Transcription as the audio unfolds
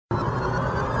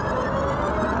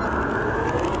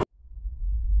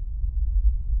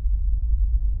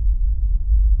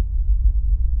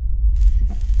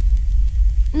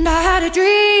had a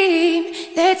dream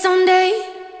that someday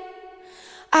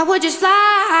I would just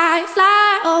fly,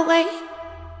 fly away.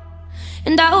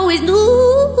 And I always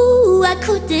knew I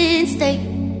couldn't stay,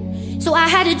 so I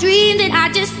had a dream that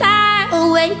I'd just fly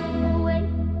away.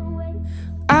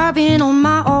 I've been on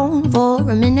my own for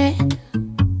a minute.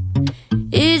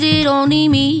 Is it only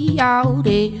me out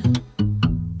there,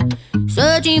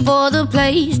 searching for the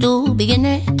place to begin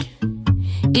it?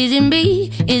 Is it me?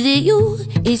 Is it you?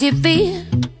 Is it fear?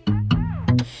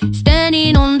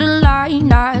 Standing on the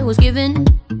line I was given,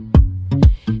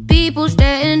 people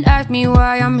stare and ask me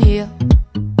why I'm here.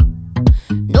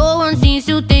 No one seems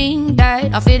to think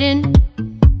that I fit in,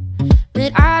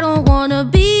 but I don't wanna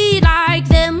be like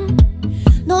them.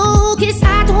 No, 'cause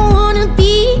I don't wanna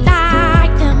be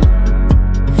like them.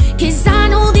 'Cause I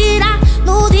know that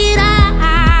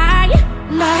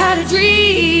I had a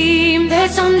dream that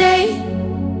someday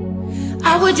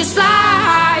I would just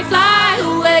fly, fly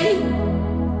away.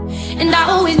 And I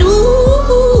always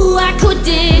knew I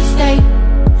couldn't stay,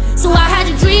 so I had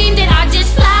a dream that I'd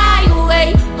just fly away,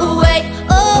 away.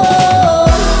 Oh,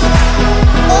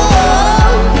 oh, oh,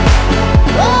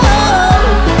 oh,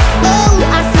 oh,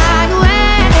 I'd fly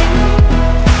away.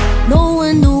 No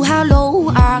one knew how low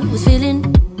I was feeling.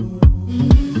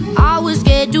 I was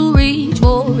scared to reach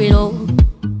for it all,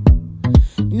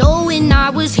 knowing I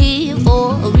was here for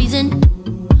a reason.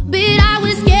 But I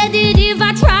was scared that if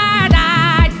I tried,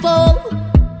 I'd fall.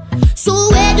 So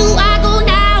where do I go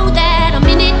now that I'm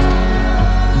in it?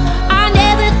 I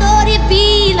never thought it'd be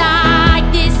like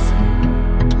this.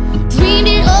 Dreamed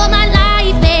it all my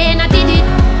life and I did it.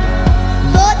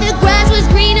 Thought the grass was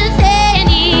greener than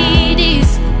it is.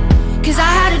 'Cause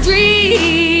I had a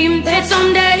dream that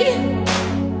someday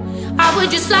I would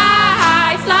just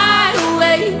fly, fly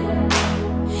away.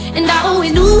 And I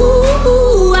always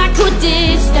knew I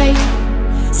couldn't stay,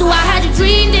 so I had a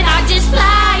dream that I'd just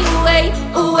fly away,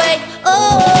 away. Oh,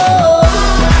 oh,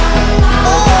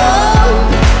 oh,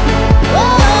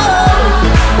 oh,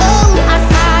 oh, I'd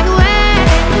fly away.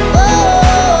 Oh,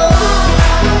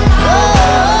 oh,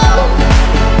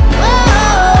 oh,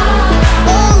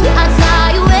 oh, I'd fly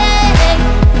away.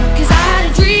 'Cause I had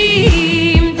a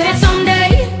dream that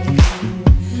someday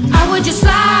I would just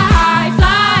fly,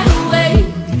 fly away.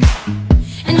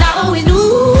 And I always knew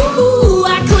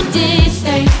I couldn't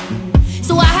stay,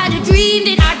 so I had a dream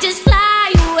that I'd just fly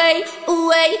away,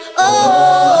 away. Oh,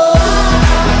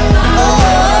 oh,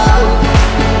 oh,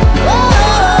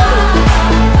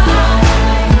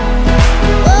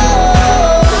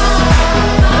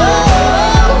 oh,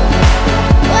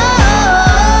 oh,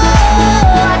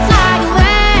 I'd fly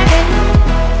away.